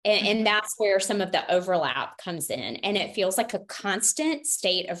And that's where some of the overlap comes in. And it feels like a constant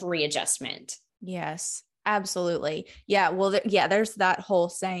state of readjustment. Yes, absolutely. Yeah. Well, there's that whole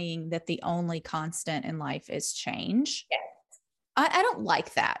saying that the only constant in life is change. Yeah. I don't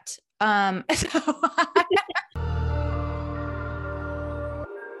like that. Hi,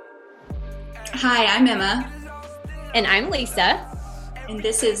 I'm Emma. And I'm Lisa. And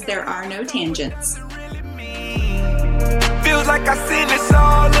this is There Are No Tangents. Feels like I seen this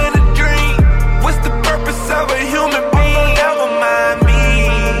all in a dream. What's the purpose of a human being? Never mind me.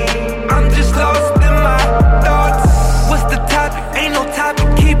 I'm just lost in my thoughts. What's the topic? Ain't no topic.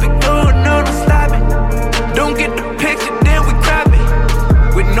 Keep it going, no stopping. Don't get the picture, then we grab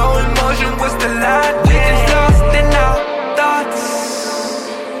it. With no emotion, what's the line? We just lost in our thoughts.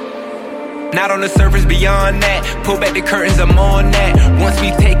 Not on the surface, beyond that. Pull back the curtains, I'm on that. Once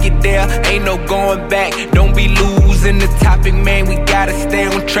we take it there, ain't no going back. Don't be losing the topic, man. We gotta stay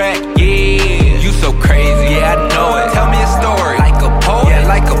on track. Yeah, you so crazy, yeah, I know it. Tell me a story, like a poet. Yeah,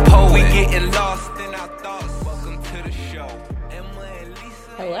 like a poet. We getting lost in our thoughts. Welcome to the show, Emma and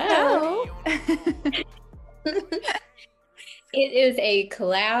Lisa. Hello. It is a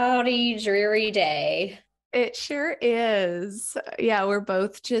cloudy, dreary day. It sure is. Yeah, we're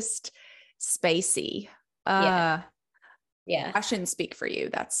both just spacey. Yeah. I shouldn't speak for you.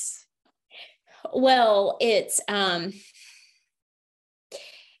 Well, it's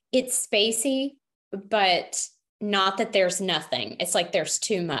spacey, but not that there's nothing. It's like there's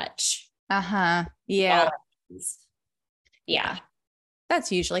too much. Yeah. Yeah.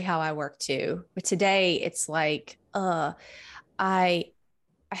 That's usually how I work too. But today it's like, I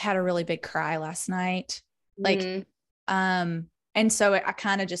had a really big cry last night. And so I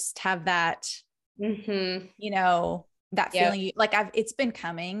kind of just have that, that feeling like it's been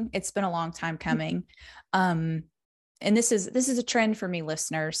coming. It's been a long time coming. And this is a trend for me,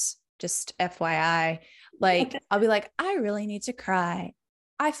 listeners, just FYI, like, I'll be like, I really need to cry.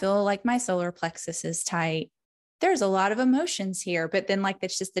 I feel like my solar plexus is tight. There's a lot of emotions here, but then like,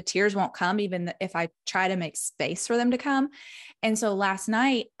 it's just the tears won't come even if I try to make space for them to come. And so last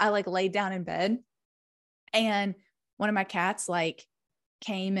night I like laid down in bed and one of my cats like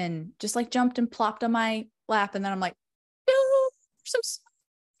came and just like jumped and plopped on my lap. And then I'm like, oh,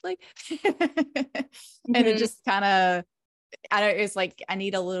 like, and it just kind of, it's like, I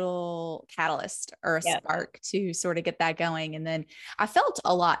need a little catalyst or a spark to sort of get that going. And then I felt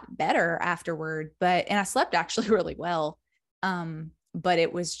a lot better afterward, and I slept actually really well. But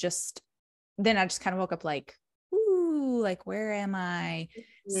it was just, then I just kind of woke up like, ooh, like, where am I?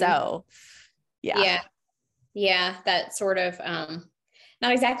 So yeah. That sort of,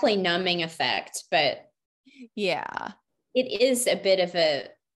 not exactly numbing effect, but yeah, it is a bit of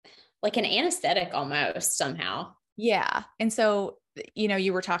like an anesthetic almost somehow. Yeah. And so,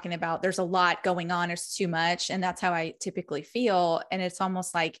 you were talking about there's a lot going on, there's too much. And that's how I typically feel. And it's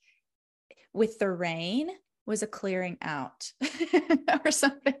almost like with the rain was a clearing out or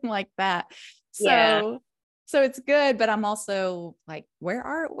something like that. So it's good, but I'm also like, where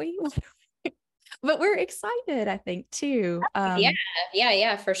are we? But we're excited, I think, too.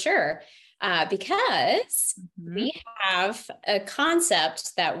 Yeah, for sure. Because we have a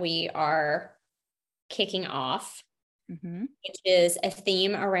concept that we are kicking off, which is a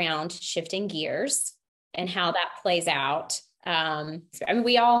theme around shifting gears and how that plays out.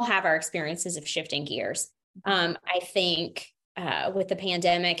 We all have our experiences of shifting gears. I think with the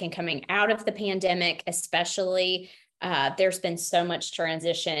pandemic and coming out of the pandemic, especially, there's been so much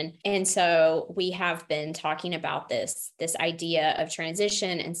transition. And so we have been talking about this idea of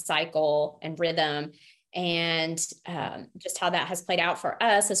transition and cycle and rhythm and just how that has played out for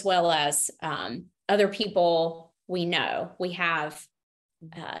us, as well as other people we know. We have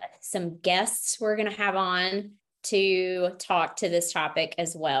some guests we're going to have on to talk to this topic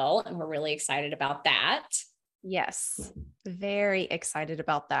as well. And we're really excited about that. Yes, very excited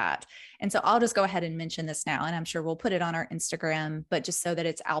about that. And so I'll just go ahead and mention this now, and I'm sure we'll put it on our Instagram, but just so that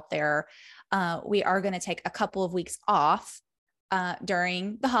it's out there, we are going to take a couple of weeks off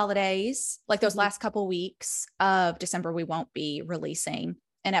during the holidays, like those last couple weeks of December. We won't be releasing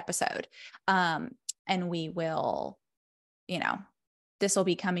an episode. And we will, this will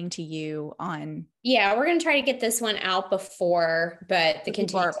be coming to you on. Yeah, we're going to try to get this one out before, but the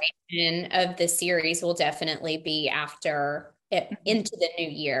continuation of the series will definitely be after it, into the new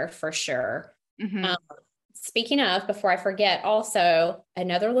year for sure. Speaking of, before I forget, also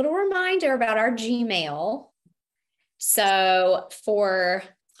another little reminder about our Gmail. So for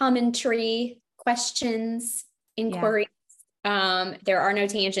commentary, questions, inquiries, there are no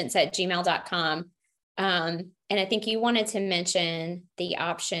tangents at gmail.com. And I think you wanted to mention the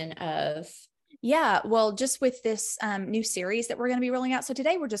option of. Yeah. Well, just with this new series that we're going to be rolling out. So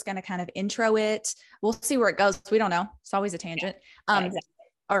today we're just going to kind of intro it. We'll see where it goes. We don't know. It's always a tangent. Exactly.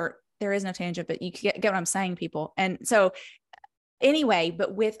 Or there is no tangent, but you get what I'm saying, people. And so anyway,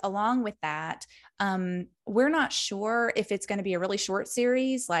 but along with that, we're not sure if it's going to be a really short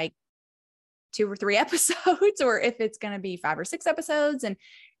series, like 2 or 3 episodes, or if it's going to be 5 or 6 episodes. And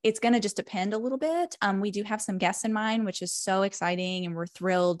it's going to just depend a little bit. We do have some guests in mind, which is so exciting. And we're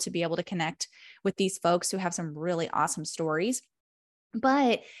thrilled to be able to connect with these folks who have some really awesome stories.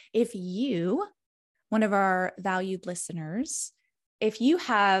 But if you, one of our valued listeners, if you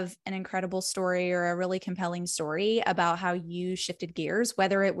have an incredible story or a really compelling story about how you shifted gears,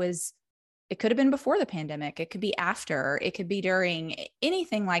 whether it could have been before the pandemic, it could be after, it could be during,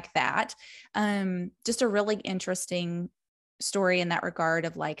 anything like that. Just a really interesting story in that regard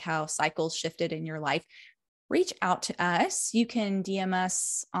of like how cycles shifted in your life, reach out to us. You can DM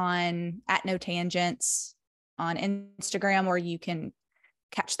us on @NoTangents on Instagram, or you can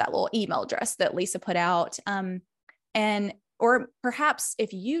catch that little email address that Lisa put out. Or perhaps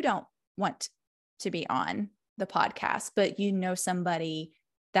if you don't want to be on the podcast, but you know somebody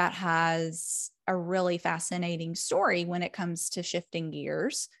that has a really fascinating story when it comes to shifting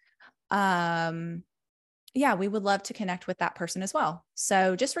gears, yeah, we would love to connect with that person as well.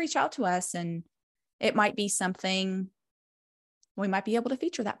 So just reach out to us, and it might be something we might be able to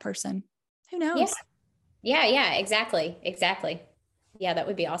feature that person. Who knows? Yeah, exactly. Yeah, that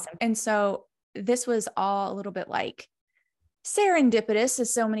would be awesome. And so this was all a little bit like serendipitous,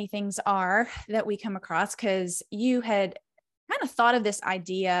 as so many things are that we come across, because you had kind of thought of this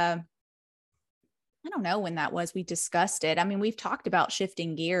idea. I don't know when that was. We discussed it. I mean, we've talked about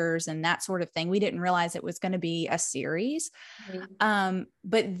shifting gears and that sort of thing. We didn't realize it was going to be a series. Mm-hmm.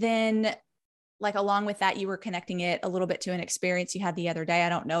 But then, like, along with that, you were connecting it a little bit to an experience you had the other day. I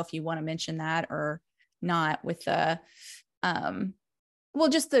don't know if you want to mention that or not, with the,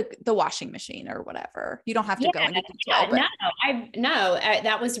 just the washing machine or whatever. You don't have to go into detail. But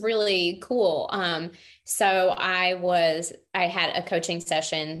that was really cool. So I had a coaching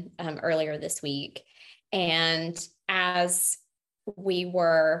session earlier this week, and as we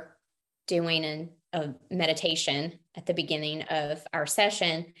were doing a meditation at the beginning of our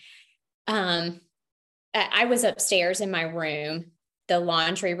session, I was upstairs in my room. The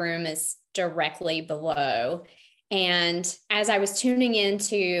laundry room is directly below. And as I was tuning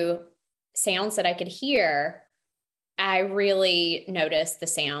into sounds that I could hear, I really noticed the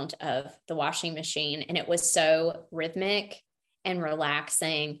sound of the washing machine, and it was so rhythmic and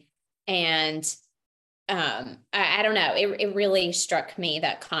relaxing. And I don't know, it really struck me,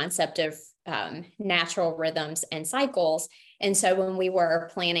 that concept of natural rhythms and cycles. And so when we were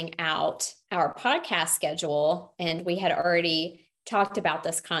planning out our podcast schedule, and we had already talked about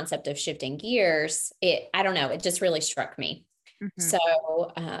this concept of shifting gears, I don't know, it just really struck me. Mm-hmm. So,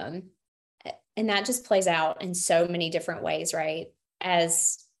 and that just plays out in so many different ways, right?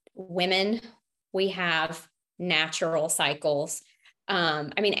 As women, we have natural cycles.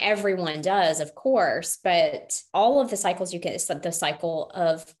 I mean, everyone does, of course, but all of the cycles you get is the cycle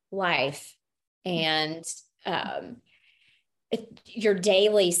of life, and your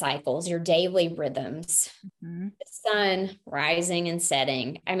daily cycles, your daily rhythms, mm-hmm. the sun rising and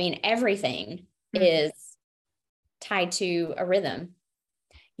setting. I mean, everything mm-hmm. is tied to a rhythm.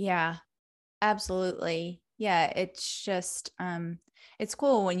 Yeah, absolutely. Yeah. It's just, it's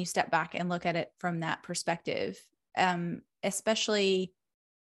cool when you step back and look at it from that perspective. Especially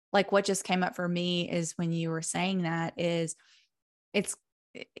like what just came up for me is when you were saying that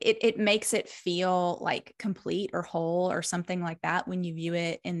it makes it feel like complete or whole or something like that when you view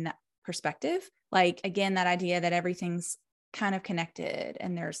it in that perspective. Like, again, that idea that everything's kind of connected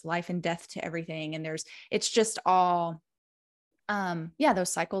and there's life and death to everything. And it's just all,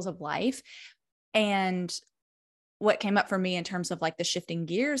 those cycles of life. And what came up for me in terms of like the shifting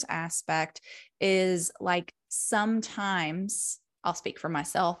gears aspect is like, sometimes I'll speak for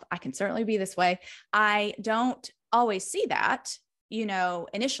myself. I can certainly be this way. I don't always see that,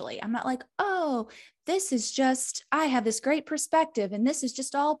 initially. I'm not like, oh, this is just, I have this great perspective and this is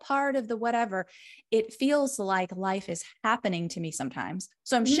just all part of the whatever. It feels like life is happening to me sometimes.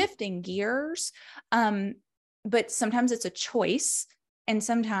 So I'm mm-hmm. shifting gears. But sometimes it's a choice and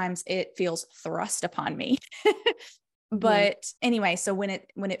sometimes it feels thrust upon me. But anyway, so when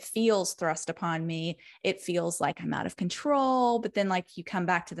it feels thrust upon me, it feels like I'm out of control. But then like you come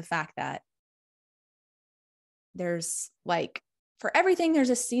back to the fact that there's like, for everything,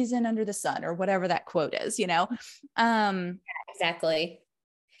 there's a season under the sun, or whatever that quote is, Exactly.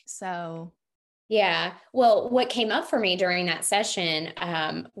 So Yeah. Well, what came up for me during that session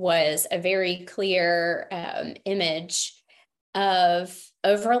was a very clear image of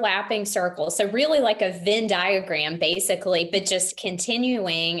overlapping circles. So really like a Venn diagram, basically, but just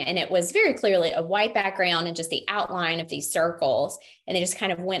continuing. And it was very clearly a white background and just the outline of these circles. And they just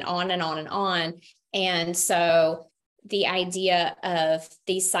kind of went on and on and on. And so the idea of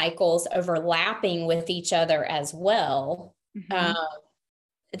these cycles overlapping with each other as well,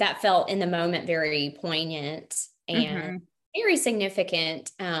 that felt in the moment very poignant and very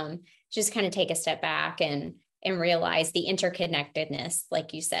significant. Just kind of take a step back and realize the interconnectedness,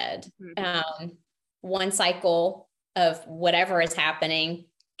 like you said. One cycle of whatever is happening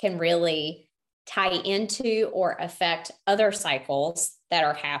can really tie into or affect other cycles that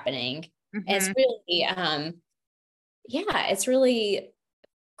are happening. And it's really, it's really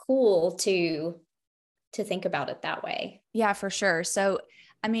cool to think about it that way. Yeah, for sure. So,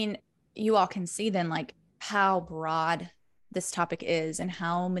 I mean, you all can see then like how broad this topic is and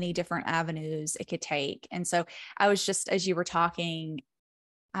how many different avenues it could take. And so I was just, as you were talking,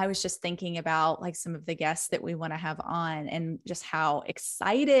 I was just thinking about like some of the guests that we want to have on and just how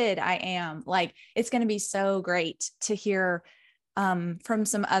excited I am. Like, it's going to be so great to hear from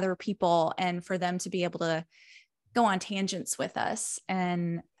some other people and for them to be able to go on tangents with us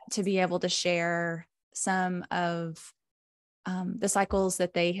and to be able to share some of the cycles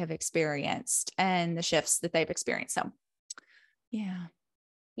that they have experienced and the shifts that they've experienced. So,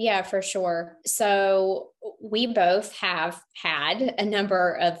 yeah, for sure. So we both have had a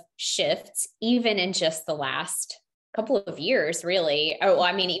number of shifts, even in just the last couple of years, really. Oh,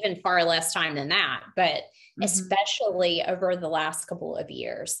 I mean, even far less time than that, but especially over the last couple of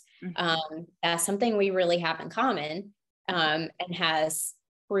years. That's something we really have in common, and has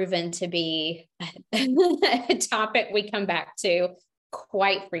proven to be a topic we come back to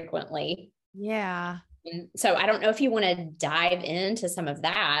quite frequently. Yeah. So I don't know if you want to dive into some of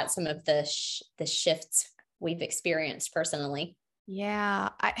that, some of the shifts we've experienced personally. Yeah.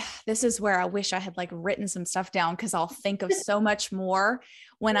 This is where I wish I had like written some stuff down, because I'll think of so much more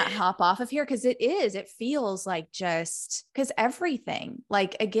when I hop off of here. Cause it feels like just because everything,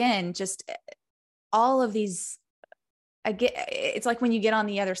 like, again, just all of these, it's like when you get on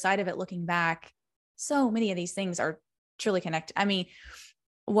the other side of it, looking back, so many of these things are truly connected. I mean,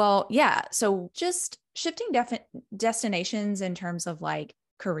 well, yeah. So just shifting destinations in terms of like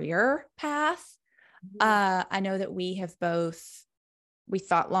career path. I know that we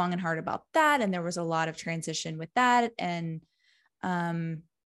thought long and hard about that. And there was a lot of transition with that. And,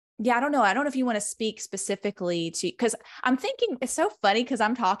 I don't know. I don't know if you want to speak specifically to, cause I'm thinking it's so funny cause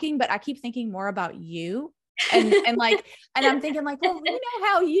I'm talking, but I keep thinking more about you. And I'm thinking like, well, you know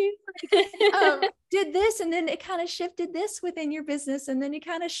how you did this, and then it kind of shifted this within your business, and then you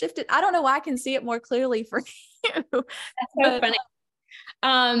kind of shifted. I don't know why I can see it more clearly for you. That's so funny.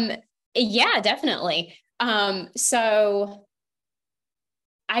 Yeah, definitely. So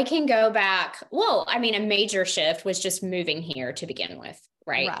I can go back. Well, I mean, a major shift was just moving here to begin with,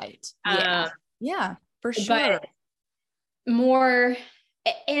 right? Right. Yeah, for sure. But more,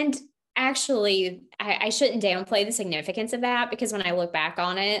 and actually, I shouldn't downplay the significance of that, because when I look back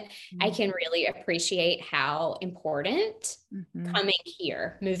on it, I can really appreciate how important coming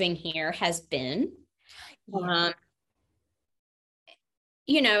here, moving here has been. I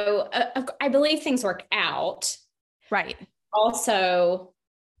believe things work out. Right. Also,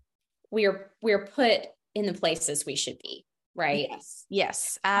 we're put in the places we should be, right?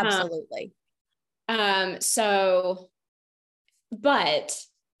 Yes, absolutely.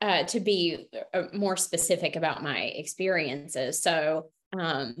 To be more specific about my experiences. So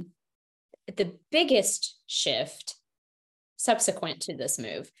the biggest shift subsequent to this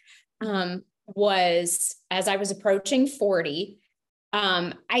move was as I was approaching 40.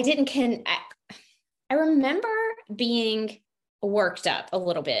 I remember being worked up a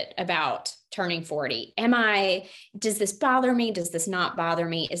little bit about turning 40. Does this bother me? Does this not bother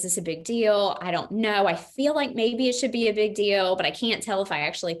me? Is this a big deal? I don't know. I feel like maybe it should be a big deal, but I can't tell if I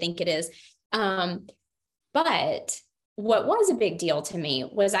actually think it is. But what was a big deal to me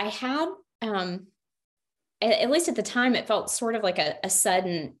was I had, at least at the time, it felt sort of like a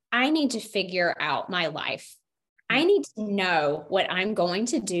sudden, I need to figure out my life. I need to know what I'm going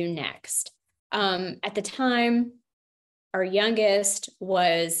to do next. At the time, our youngest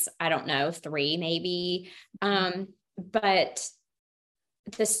was, I don't know, 3 maybe. But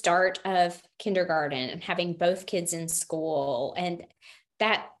the start of kindergarten and having both kids in school, and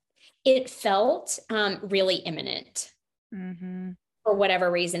that it felt really imminent. for whatever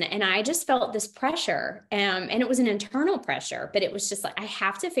reason. And I just felt this pressure. And it was an internal pressure, but it was just like, I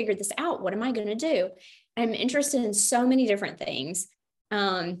have to figure this out. What am I going to do? I'm interested in so many different things.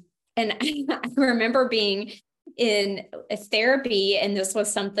 And I remember being in a therapy, and this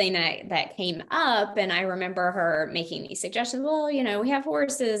was something that came up. And I remember her making these suggestions. Well, we have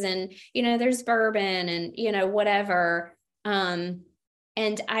horses, and, there's bourbon, and, whatever. And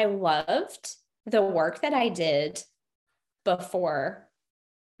I loved the work that I did before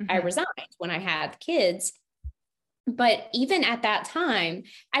I resigned, when I had kids. But even at that time,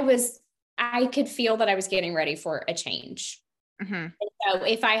 I could feel that I was getting ready for a change. And so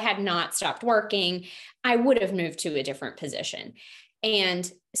if I had not stopped working, I would have moved to a different position.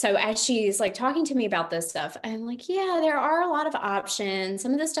 And so as she's like talking to me about this stuff, I'm like, yeah, there are a lot of options.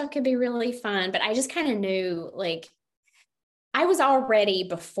 Some of this stuff could be really fun, but I just kind of knew, like, I was already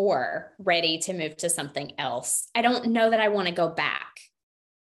before ready to move to something else. I don't know that I want to go back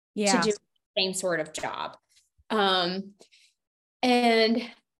to do the same sort of job. And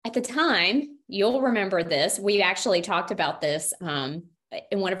at the time, you'll remember this, we actually talked about this in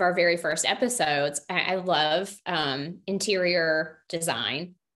one of our very first episodes. I love interior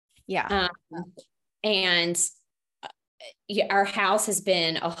design. Yeah. And our house has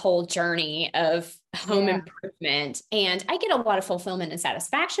been a whole journey of home improvement, and I get a lot of fulfillment and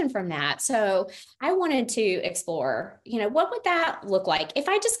satisfaction from that. So I wanted to explore, what would that look like if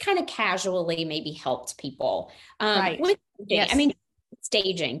I just kind of casually maybe helped people with,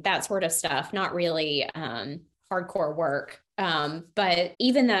 staging, that sort of stuff, not really hardcore work. But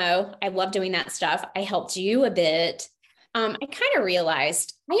even though I love doing that stuff, I helped you a bit. I kind of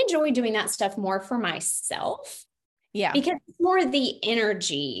realized I enjoy doing that stuff more for myself. Yeah. Because it's more the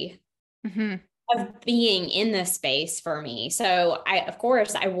energy of being in the space for me. So of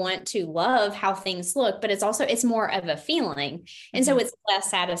course, I want to love how things look, but it's more of a feeling. And so it's less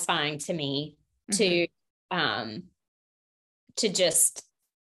satisfying to me to just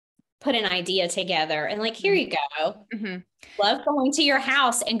put an idea together and like, here you go. Love going to your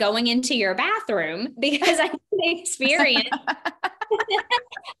house and going into your bathroom because I can experience.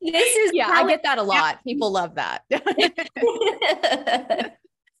 This is I get that a lot. People love that.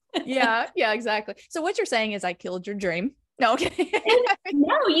 Yeah, exactly. So what you're saying is I killed your dream. No, okay.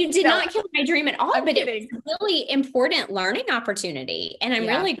 No, you did not kill my dream at all, but it was a really important learning opportunity. And I'm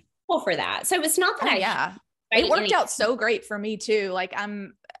really grateful for that. So it's not that it worked out so great for me too. Like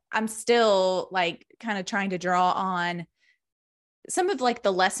I'm still like kind of trying to draw on some of like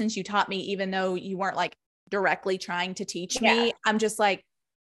the lessons you taught me, even though you weren't like directly trying to teach me. I'm just like,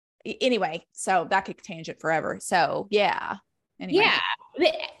 anyway, so that could tangent forever. So anyway.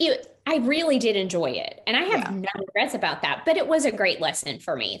 I really did enjoy it. And I have no regrets about that, but it was a great lesson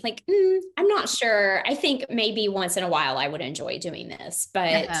for me. Like, I'm not sure. I think maybe once in a while I would enjoy doing this,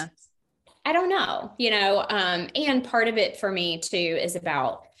 but I don't know, and part of it for me too is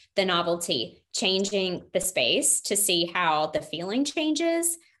about the novelty, changing the space to see how the feeling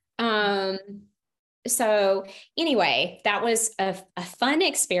changes. So anyway, that was a fun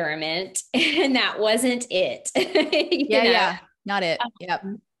experiment, and that wasn't it. Not it. Yep.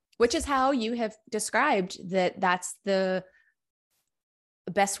 Which is how you have described that's the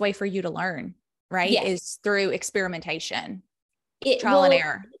best way for you to learn, right? Is through experimentation, trial and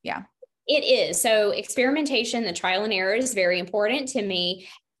error. Yeah. It is. So experimentation, the trial and error is very important to me.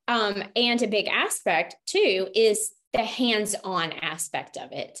 And a big aspect too is the hands-on aspect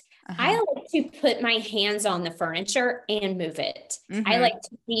of it. I like to put my hands on the furniture and move it. I like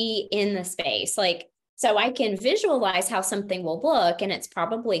to be in the space, so I can visualize how something will look, and it's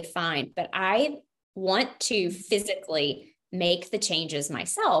probably fine, but I want to physically make the changes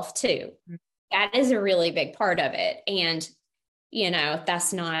myself too. That is a really big part of it. And,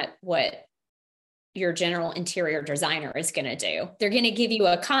 that's not what your general interior designer is going to do. They're going to give you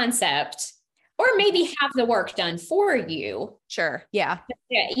a concept or maybe have the work done for you. Sure. Yeah. But,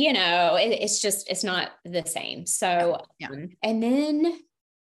 it's not the same. So, and then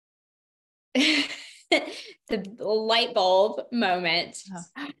the light bulb moment,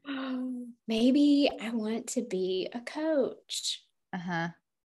 maybe I want to be a coach, and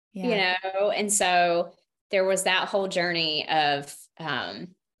so there was that whole journey of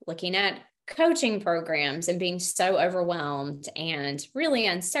looking at coaching programs and being so overwhelmed and really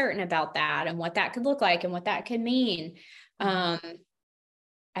uncertain about that and what that could look like and what that could mean. I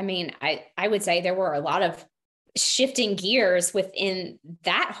would say there were a lot of shifting gears within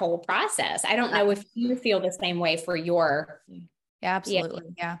that whole process. I don't know if you feel the same way for your. Yeah, absolutely.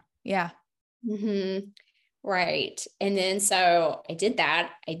 Yeah. Right. And then so I did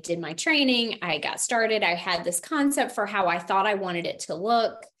that. I did my training. I got started. I had this concept for how I thought I wanted it to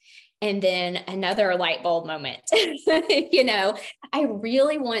look. And then another light bulb moment. I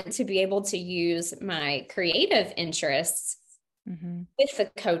really want to be able to use my creative interests with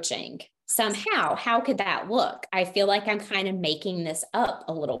the coaching somehow. How could that look? I feel like I'm kind of making this up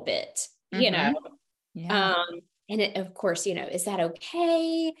a little bit, Yeah. And of course, is that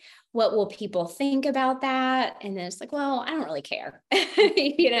okay? What will people think about that? And then it's like, well, I don't really care.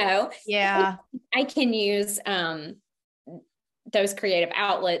 Yeah. I can use those creative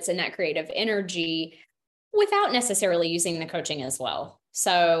outlets and that creative energy without necessarily using the coaching as well.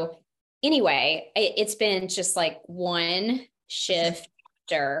 So anyway, it's been just like one shift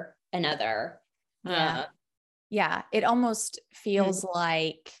after another. Yeah. It almost feels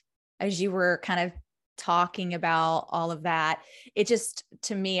like, as you were kind of talking about all of that, it just,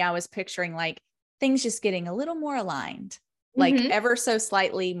 to me, I was picturing like things just getting a little more aligned, like ever so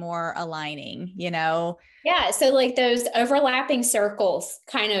slightly more aligning, Yeah. So like those overlapping circles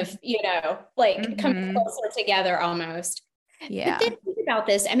kind of, come closer together almost. Yeah. But then think about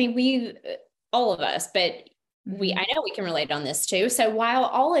this. I mean, all of us, but I know we can relate on this too. So while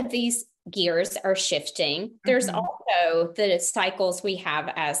all of these gears are shifting, there's also the cycles we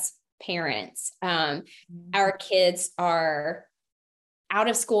have as parents. Our kids are out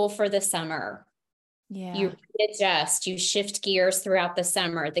of school for the summer. Yeah. You adjust, you shift gears throughout the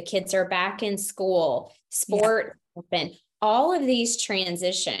summer. The kids are back in school, sport open, all of these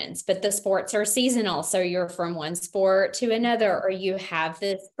transitions, but the sports are seasonal. So you're from one sport to another, or you have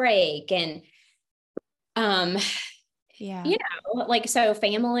this break. And, so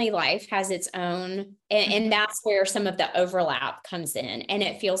family life has its own, and that's where some of the overlap comes in. And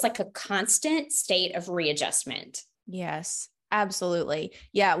it feels like a constant state of readjustment. Yes, absolutely.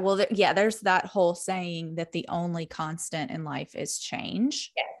 Yeah. Well, there's that whole saying that the only constant in life is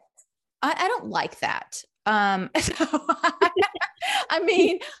change. Yeah. I don't like that. I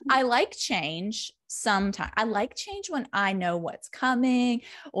mean, I like change sometimes. I like change when I know what's coming,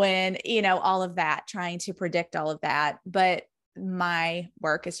 when, all of that, trying to predict all of that. But my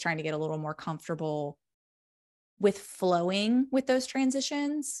work is trying to get a little more comfortable with flowing with those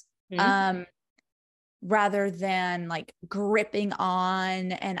transitions, rather than like gripping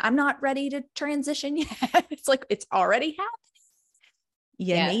on, and I'm not ready to transition yet. It's like, it's already happening.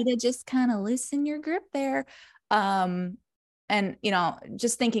 You need to just kind of loosen your grip there. And,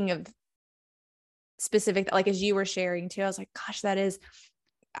 just thinking of specific, like, as you were sharing too, I was like, gosh,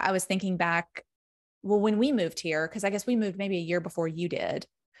 I was thinking back, well, when we moved here, cause I guess we moved maybe a year before you did.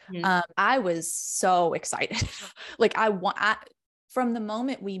 I was so excited. Like from the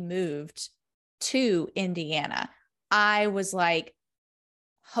moment we moved to Indiana, I was like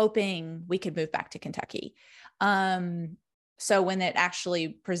hoping we could move back to Kentucky. So when it actually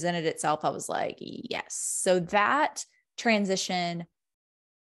presented itself, I was like, yes. So that transition,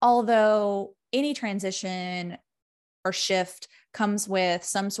 although any transition or shift comes with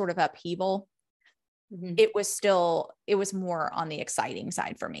some sort of upheaval, it was more on the exciting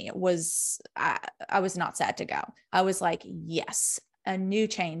side for me. It was, I was not sad to go. I was like, yes, a new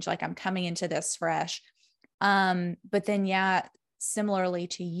change. Like, I'm coming into this fresh. But then, similarly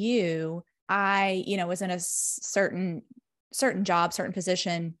to you, I, was in a certain job, certain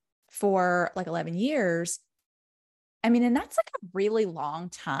position for like 11 years. I mean, and that's like a really long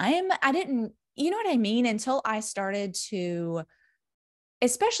time. I didn't, what I mean? Until I started to,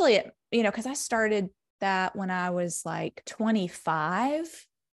 especially, cause I started that when I was like 25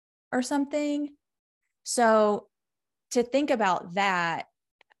 or something. So to think about that,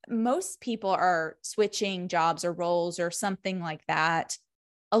 most people are switching jobs or roles or something like that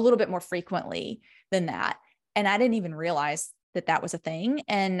a little bit more frequently than that. And I didn't even realize that was a thing.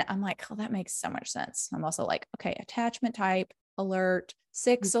 And I'm like, oh, that makes so much sense. I'm also like, okay, attachment type alert,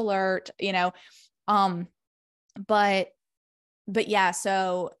 6 alert, but yeah,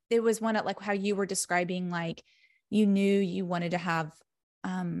 so it was one of like how you were describing, like, you knew you wanted to have,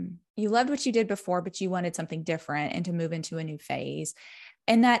 you loved what you did before, but you wanted something different and to move into a new phase.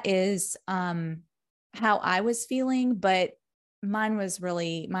 And that is, how I was feeling, but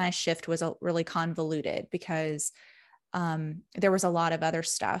my shift was really convoluted because, there was a lot of other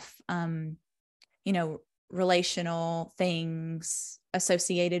stuff, relational things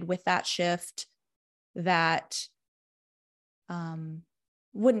associated with that shift that,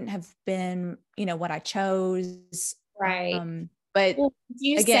 wouldn't have been, what I chose. Right. But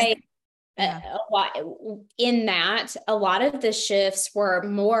you again, say a lot in that, a lot of the shifts were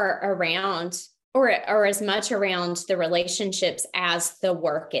more around or as much around the relationships as the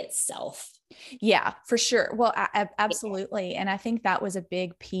work itself. Yeah, for sure. Well, absolutely. And I think that was a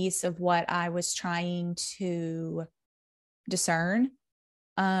big piece of what I was trying to discern.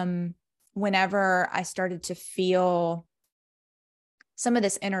 Whenever I started to feel some of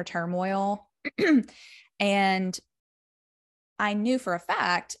this inner turmoil, and I knew for a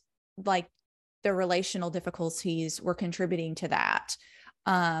fact, like, the relational difficulties were contributing to that,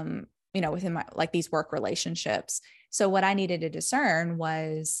 within my, like, these work relationships. So what I needed to discern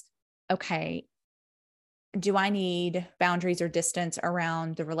was, okay, do I need boundaries or distance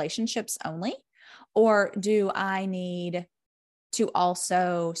around the relationships only? Or do I need to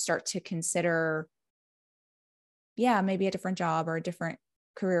also start to consider, maybe a different job or a different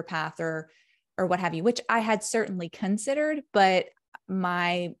career path or what have you, which I had certainly considered, but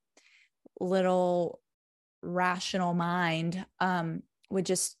my little rational mind would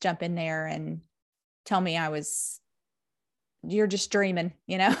just jump in there and tell me you're just dreaming,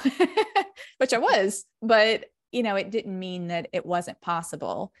 which I was, but it didn't mean that it wasn't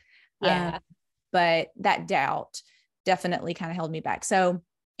possible. Yeah. But that doubt definitely kind of held me back. So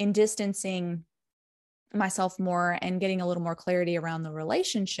in distancing myself more and getting a little more clarity around the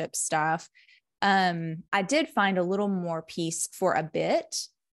relationship stuff, I did find a little more peace for a bit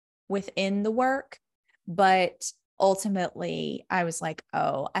within the work, but ultimately I was like,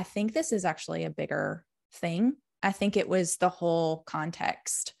 oh, I think this is actually a bigger thing. I think it was the whole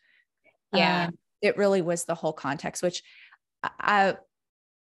context. Yeah. It really was the whole context, which I'm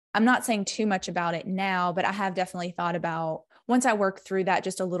not saying too much about it now, but I have definitely thought about, once I work through that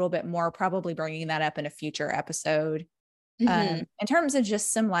just a little bit more, probably bringing that up in a future episode, in terms of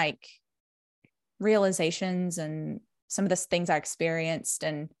just some like realizations and some of the things I experienced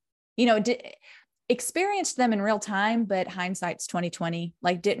and, experienced them in real time, but hindsight's 2020,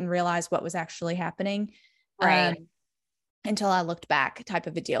 like didn't realize what was actually happening. Right. Until I looked back, type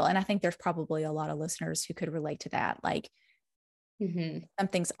of a deal. And I think there's probably a lot of listeners who could relate to that. Like,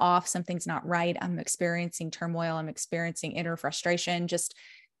 something's off, something's not right. I'm experiencing turmoil. I'm experiencing inner frustration. Just,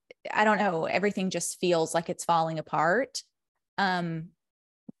 I don't know. Everything just feels like it's falling apart.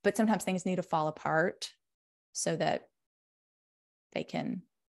 But sometimes things need to fall apart so that they can,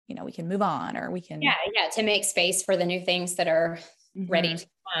 we can move on, or we can. Yeah. To make space for the new things that are ready to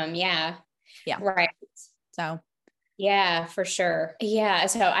come. Yeah. Right. So. Yeah, for sure. Yeah.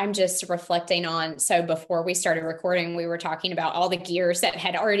 So I'm just reflecting on, so before we started recording, we were talking about all the gears that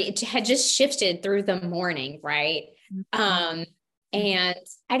had just shifted through the morning. Right. And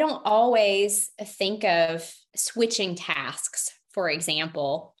I don't always think of switching tasks, for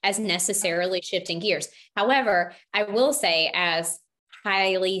example, as necessarily shifting gears. However, I will say, as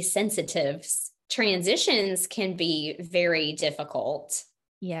highly sensitives, transitions can be very difficult.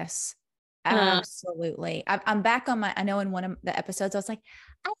 Yes. Absolutely. I'm back on I know in one of the episodes, I was like,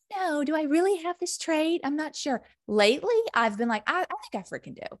 I don't know, do I really have this trait? I'm not sure. Lately, I've been like, I think I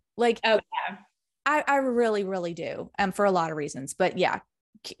freaking do. Like, oh yeah, I really, really do. For a lot of reasons, but yeah,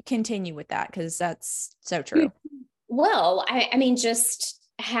 continue with that, because that's so true. Well, I mean, just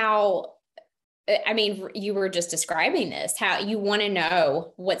how, you were just describing this, how you want to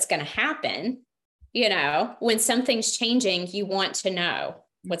know what's going to happen. When something's changing, you want to know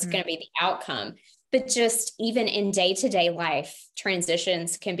what's going to be the outcome. But just even in day-to-day life,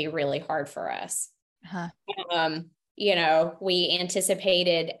 transitions can be really hard for us. We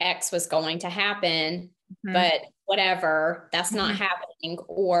anticipated X was going to happen, but whatever, that's not happening.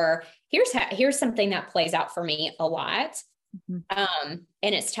 Or here's something that plays out for me a lot. And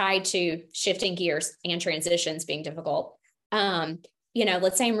it's tied to shifting gears and transitions being difficult.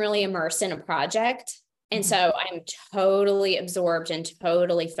 Let's say I'm really immersed in a project. And so I'm totally absorbed and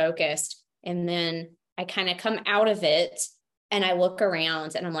totally focused. And then I kind of come out of it and I look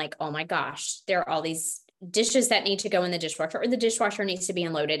around and I'm like, oh my gosh, there are all these dishes that need to go in the dishwasher, or the dishwasher needs to be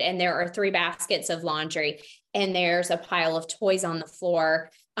unloaded. And there are 3 baskets of laundry and there's a pile of toys on the floor.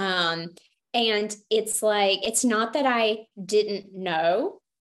 And it's like, it's not that I didn't know.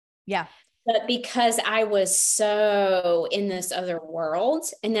 Yeah. But because I was so in this other world,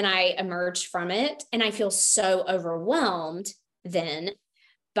 and then I emerged from it, and I feel so overwhelmed then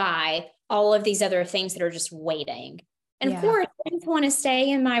by all of these other things that are just waiting. And of course, I just want to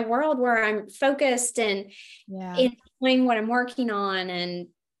stay in my world where I'm focused and enjoying what I'm working on. And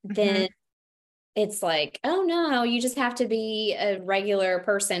then it's like, oh no, you just have to be a regular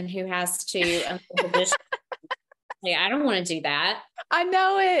person who has to like, I don't want to do that. I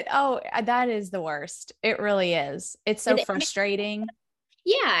know it. Oh, that is the worst. It really is. It's so frustrating.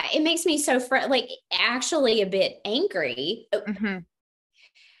 Yeah. It makes me so actually a bit angry.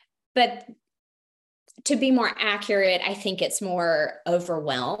 But to be more accurate, I think it's more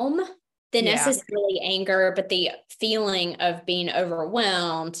overwhelm. the necessarily anger, but the feeling of being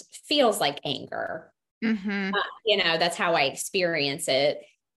overwhelmed feels like anger. Mm-hmm. That's how I experience it.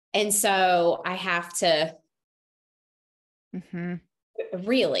 And so I have to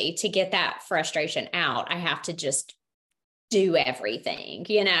really, to get that frustration out, I have to just do everything,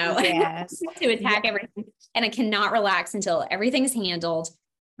 Yes. to attack everything. And I cannot relax until everything's handled.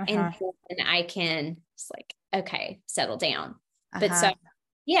 And then I can just like, okay, settle down. But so,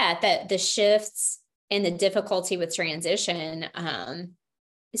 the shifts and the difficulty with transition,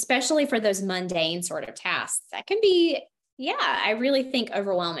 especially for those mundane sort of tasks, that can be, I really think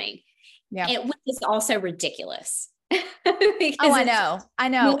overwhelming. Yeah. It was also ridiculous. I know.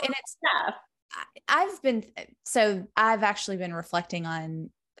 And it's tough. I've actually been reflecting on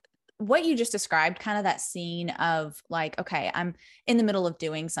what you just described, kind of that scene of like, okay, I'm in the middle of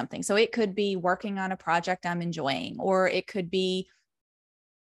doing something. So it could be working on a project I'm enjoying, or it could be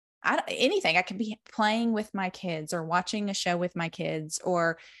anything. I could be playing with my kids or watching a show with my kids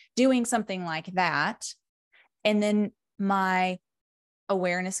or doing something like that. And then my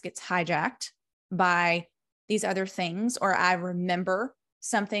awareness gets hijacked by these other things, or I remember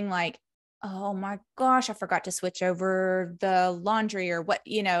something like, oh my gosh, I forgot to switch over the laundry or what,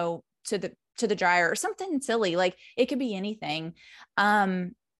 to the dryer or something silly. Like it could be anything.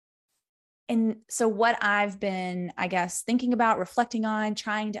 And so what I've been, I guess, thinking about, reflecting on,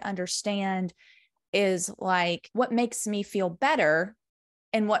 trying to understand is like what makes me feel better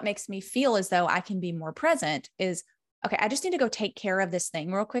and what makes me feel as though I can be more present is, okay, I just need to go take care of this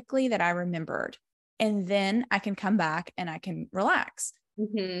thing real quickly that I remembered. And then I can come back and I can relax.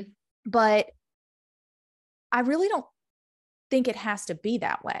 But I really don't think it has to be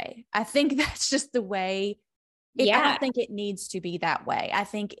that way. I think that's just the way. I don't think it needs to be that way. I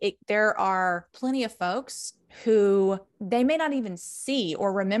think there are plenty of folks who they may not even see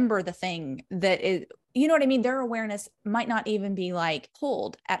or remember the thing that is, you know what I mean? Their awareness might not even be like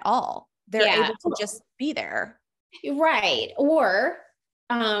pulled at all. They're able to just be there. Right. Or,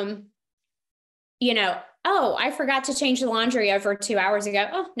 oh, I forgot to change the laundry over 2 hours ago.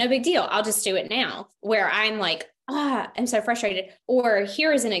 Oh, no big deal. I'll just do it now. Where I'm like, I'm so frustrated. Or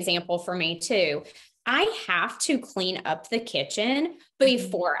here is an example for me too. I have to clean up the kitchen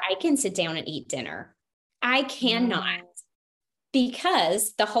before I can sit down and eat dinner. I cannot,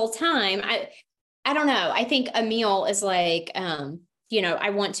 because the whole time I don't know. I think a meal is like, I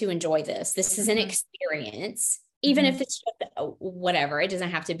want to enjoy this. This is an experience. Even if it's just whatever, it doesn't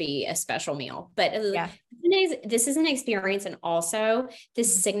have to be a special meal, but this is an experience. And also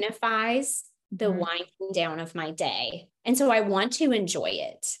this signifies the winding down of my day. And so I want to enjoy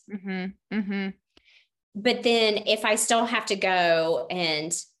it. But then if I still have to go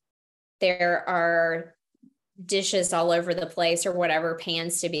and there are dishes all over the place or whatever,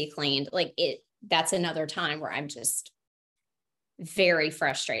 pans to be cleaned, that's another time where I'm just very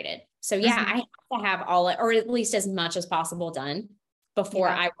frustrated. So I have to have all, or at least as much as possible done before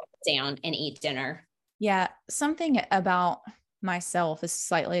I walk down and eat dinner. Yeah. Something about myself is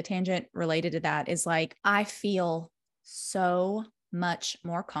slightly a tangent related to that is like, I feel so much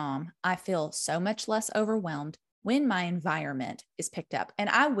more calm. I feel so much less overwhelmed when my environment is picked up. And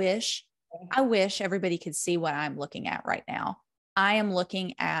I wish everybody could see what I'm looking at right now. I am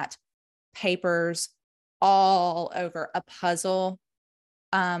looking at papers all over, a puzzle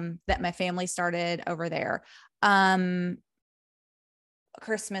that my family started over there.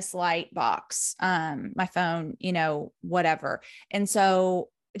 Christmas light box, my phone, whatever. And so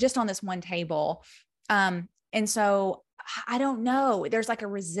just on this one table. And so I don't know, there's like a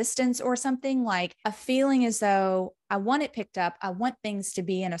resistance or something, like a feeling as though I want it picked up. I want things to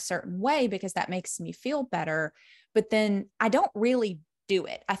be in a certain way because that makes me feel better. But then I don't really do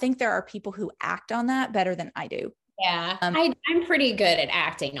it. I think there are people who act on that better than I do. Yeah. I'm pretty good at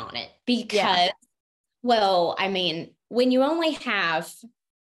acting on it because, when you only have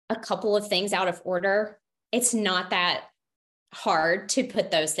a couple of things out of order, it's not that hard to put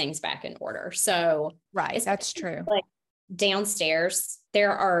those things back in order. So right. That's true. Like downstairs,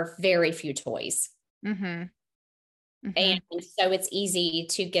 there are very few toys. And so it's easy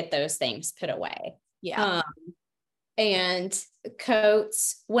to get those things put away. Yeah. And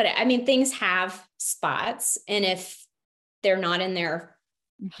coats, things have spots. And if they're not in their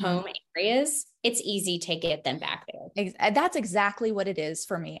home areas, it's easy to get them back there. That's exactly what it is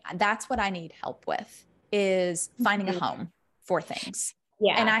for me. That's what I need help with, is finding a home for things.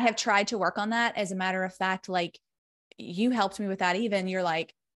 Yeah. And I have tried to work on that. As a matter of fact, like you helped me with that. Even you're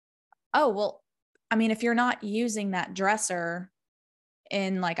like, oh, well, if you're not using that dresser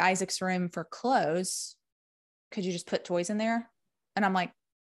in like Isaac's room for clothes, could you just put toys in there? And I'm like,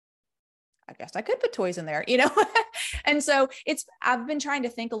 I guess I could put toys in there, you know? And so I've been trying to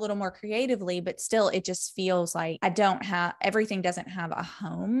think a little more creatively, but still it just feels like everything doesn't have a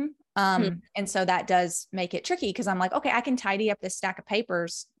home. And so that does make it tricky because I'm like, okay, I can tidy up this stack of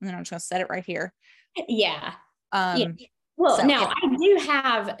papers and then I'm just going to set it right here. Yeah. Well, so, now I do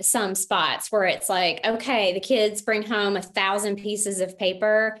have some spots where it's like, okay, the kids bring home 1,000 pieces of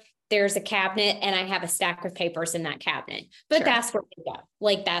paper. There's a cabinet and I have a stack of papers in that cabinet, but that's where they go.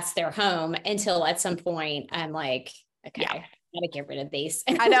 Like that's their home until at some point I'm like, okay, I gotta get rid of these.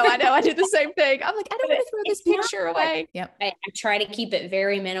 I know. I do the same thing. I'm like, I don't want to throw this picture away. Yep. I try to keep it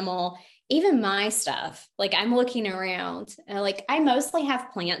very minimal. Even my stuff, like I'm looking around and like, I mostly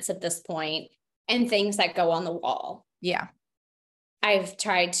have plants at this point and things that go on the wall. Yeah. I've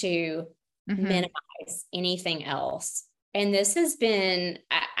tried to minimize anything else. And this has been,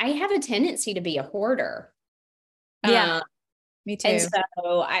 I have a tendency to be a hoarder. Yeah, me too. And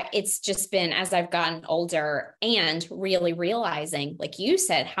so it's just been, as I've gotten older and really realizing, like you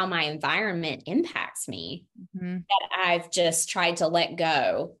said, how my environment impacts me, that I've just tried to let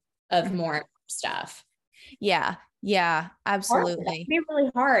go of more stuff. Yeah, absolutely. It can be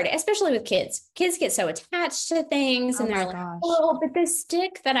really hard, especially with kids. Kids get so attached to things and they're like, oh, but this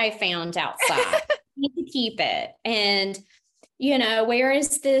stick that I found outside, I need to keep it. And, you know, where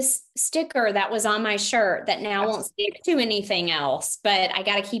is this sticker that was on my shirt that now won't stick to anything else, but I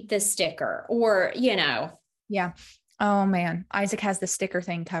got to keep this sticker or, you know. Yeah. Oh man. Isaac has the sticker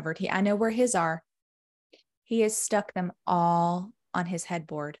thing covered. I know where his are. He has stuck them all on his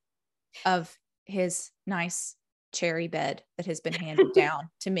headboard of his nice cherry bed that has been handed down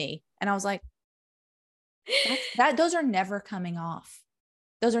to me. And I was like, those are never coming off.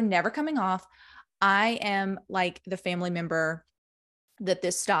 Those are never coming off. I am like the family member that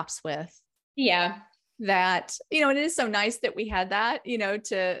this stops with. Yeah. That, you know, and it is so nice that we had that, you know,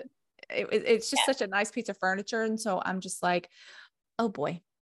 it's just such a nice piece of furniture. And so I'm just like, oh boy,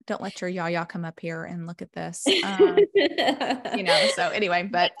 don't let your yaya come up here and look at this. You know, so anyway,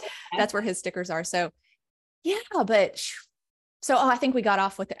 but that's where his stickers are. So yeah, but so I think we got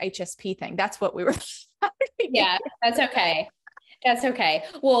off with the HSP thing. That's what we were. Yeah, that's okay. That's okay.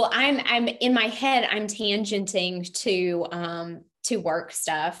 Well, I'm in my head, I'm tangenting to work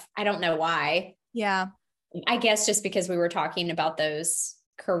stuff. I don't know why. Yeah. I guess just because we were talking about those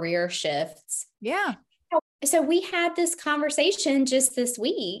career shifts. Yeah. So we had this conversation just this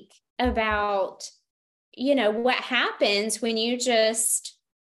week about, you know, what happens when you just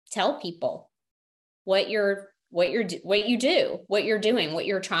tell people what you do, what you're doing, what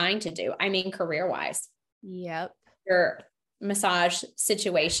you're trying to do. I mean, career-wise. Yep. Your massage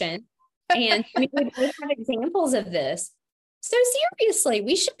situation. And we both have examples of this. So seriously,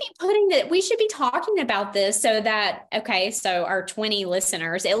 we should be talking about this so that, okay, so our 20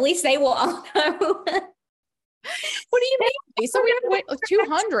 listeners, at least they will all know. What do you mean? So we have to wait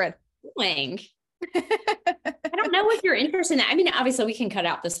 200. I don't know if you're interested in that. I mean, obviously we can cut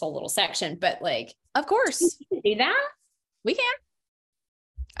out this whole little section, but like, of course, do that. We can.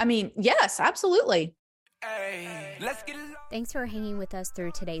 I mean, yes, absolutely. Thanks for hanging with us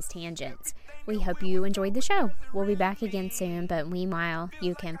through today's tangents. We hope you enjoyed the show. We'll be back again soon, but meanwhile,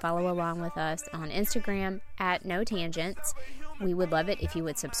 you can follow along with us on Instagram at No Tangents. We would love it if you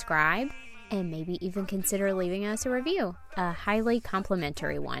would subscribe and maybe even consider leaving us a review, a highly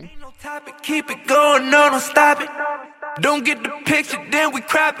complimentary one. Keep it going, no, don't stop it. Don't get the picture, then we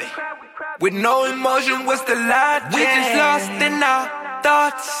crap it. With no emotion, what's the logic? We just lost in our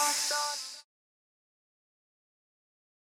thoughts.